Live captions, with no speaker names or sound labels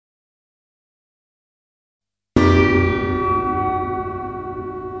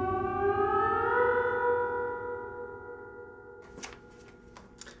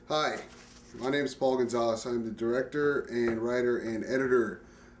Hi, my name is Paul Gonzales. I'm the director and writer and editor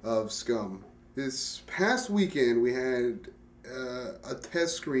of SCUM. This past weekend we had a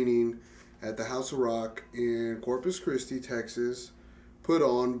test screening at the House of Rock in Corpus Christi, Texas, put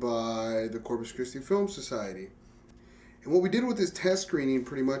on by the Corpus Christi Film Society. And what we did with this test screening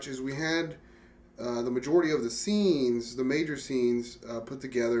pretty much is we had the majority of the scenes, the major scenes, put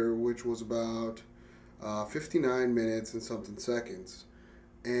together, which was about 59 minutes and something seconds.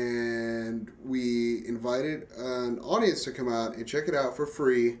 And we invited an audience to come out and check it out for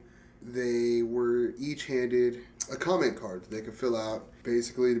free. They were each handed a comment card that they could fill out,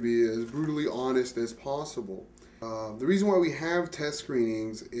 basically to be as brutally honest as possible. The reason why we have test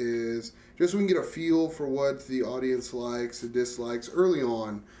screenings is just so we can get a feel for what the audience likes and dislikes early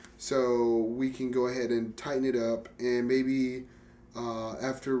on, so we can go ahead and tighten it up, and maybe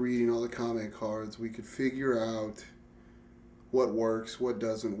after reading all the comment cards we could figure out what works, what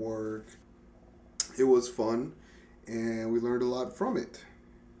doesn't work. It was fun and we learned a lot from it.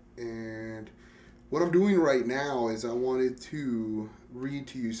 And what I'm doing right now is I wanted to read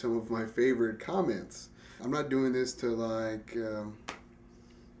to you some of my favorite comments. I'm not doing this to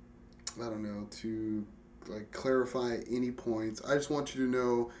to clarify any points. I just want you to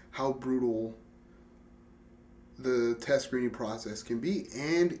know how brutal the test screening process can be,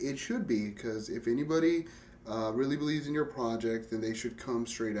 and it should be, because if anybody really believes in your project, then they should come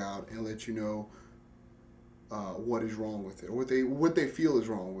straight out and let you know what is wrong with it, or what they feel is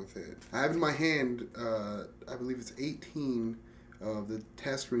wrong with it. I have in my hand, I believe it's 18 of the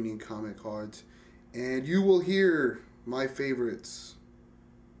test screening comment cards, and you will hear my favorites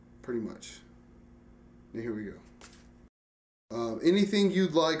pretty much. And here we go. Anything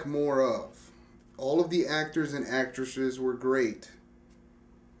you'd like more of. All of the actors and actresses were great.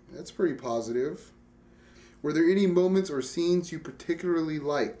 That's pretty positive. Were there any moments or scenes you particularly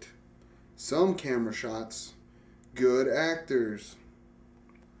liked? Some camera shots. Good actors.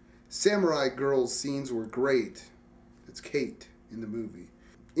 Samurai Girls scenes were great. It's Kate in the movie.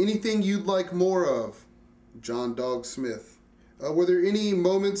 Anything you'd like more of? John Dog Smith. Were there any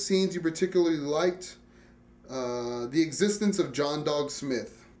moments, scenes you particularly liked? The existence of John Dog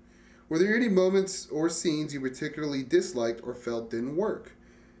Smith. Were there any moments or scenes you particularly disliked or felt didn't work?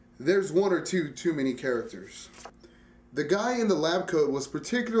 There's one or two too many characters. The guy in the lab coat was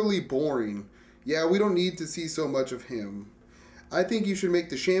particularly boring. Yeah, we don't need to see so much of him. I think you should make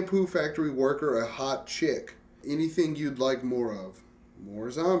the shampoo factory worker a hot chick. Anything you'd like more of?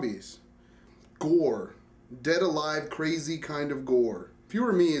 More zombies. Gore. Dead alive, crazy kind of gore. If you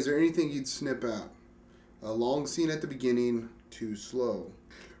were me, is there anything you'd snip out? A long scene at the beginning, too slow.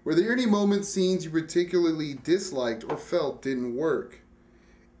 Were there any moments, scenes you particularly disliked or felt didn't work?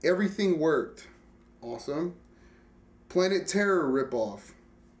 Everything worked. Awesome. Planet Terror ripoff.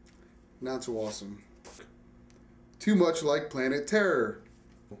 Not so awesome. Too much like Planet Terror.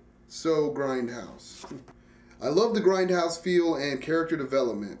 So Grindhouse. I love the Grindhouse feel and character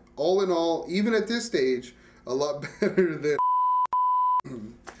development. All in all, even at this stage, a lot better than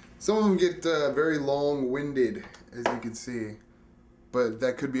some of them get very long-winded, as you can see. But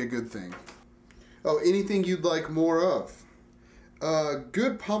that could be a good thing. Oh, anything you'd like more of?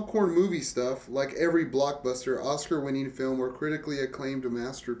 Good popcorn movie stuff, like every blockbuster, Oscar-winning film, or critically acclaimed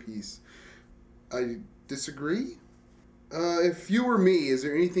masterpiece. I disagree. If you were me, is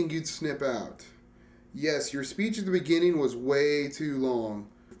there anything you'd snip out? Yes, your speech at the beginning was way too long.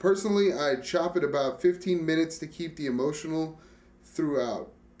 Personally, I'd chop it about 15 minutes to keep the emotional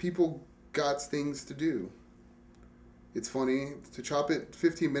throughout. People got things to do. It's funny to chop it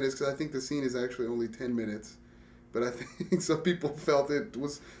 15 minutes because I think the scene is actually only 10 minutes. But I think some people felt it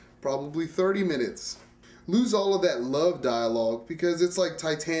was probably 30 minutes. Lose all of that love dialogue because it's like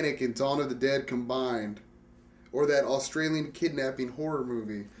Titanic and Dawn of the Dead combined. Or that Australian kidnapping horror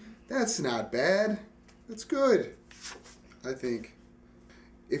movie. That's not bad. That's good, I think.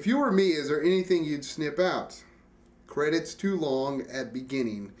 If you were me, is there anything you'd snip out? Credits too long at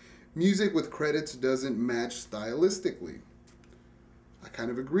beginning. Music with credits doesn't match stylistically. I kind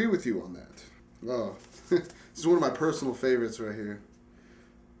of agree with you on that. Oh, this is one of my personal favorites right here.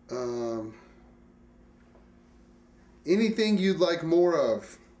 Anything you'd like more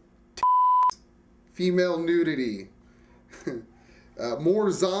of? Female nudity.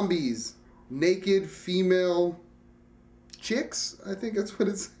 More zombies. Naked female chicks? I think that's what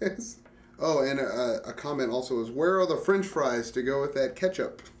it says. Oh, and a comment also is, where are the French fries to go with that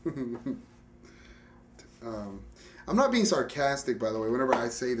ketchup? I'm not being sarcastic, by the way, whenever I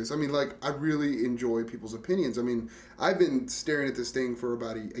say this. I mean, like, I really enjoy people's opinions. I mean, I've been staring at this thing for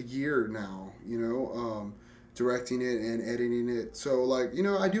about a year now, you know. directing it and editing it. So, like, you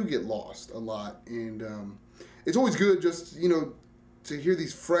know, I do get lost a lot. And it's always good just, you know, to hear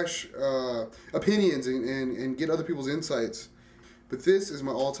these fresh opinions and get other people's insights. But this is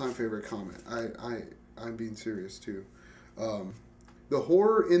my all-time favorite comment. I'm being serious, too. The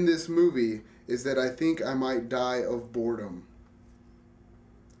horror in this movie is that I think I might die of boredom.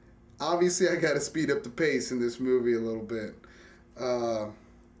 Obviously, I got to speed up the pace in this movie a little bit.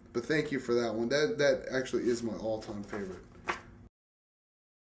 But thank you for that one. That actually is my all-time favorite.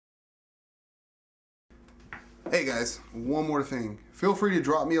 Hey guys, one more thing. Feel free to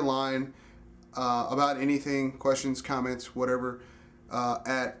drop me a line about anything, questions, comments, whatever,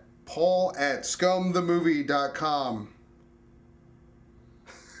 at paul@scumthemovie.com.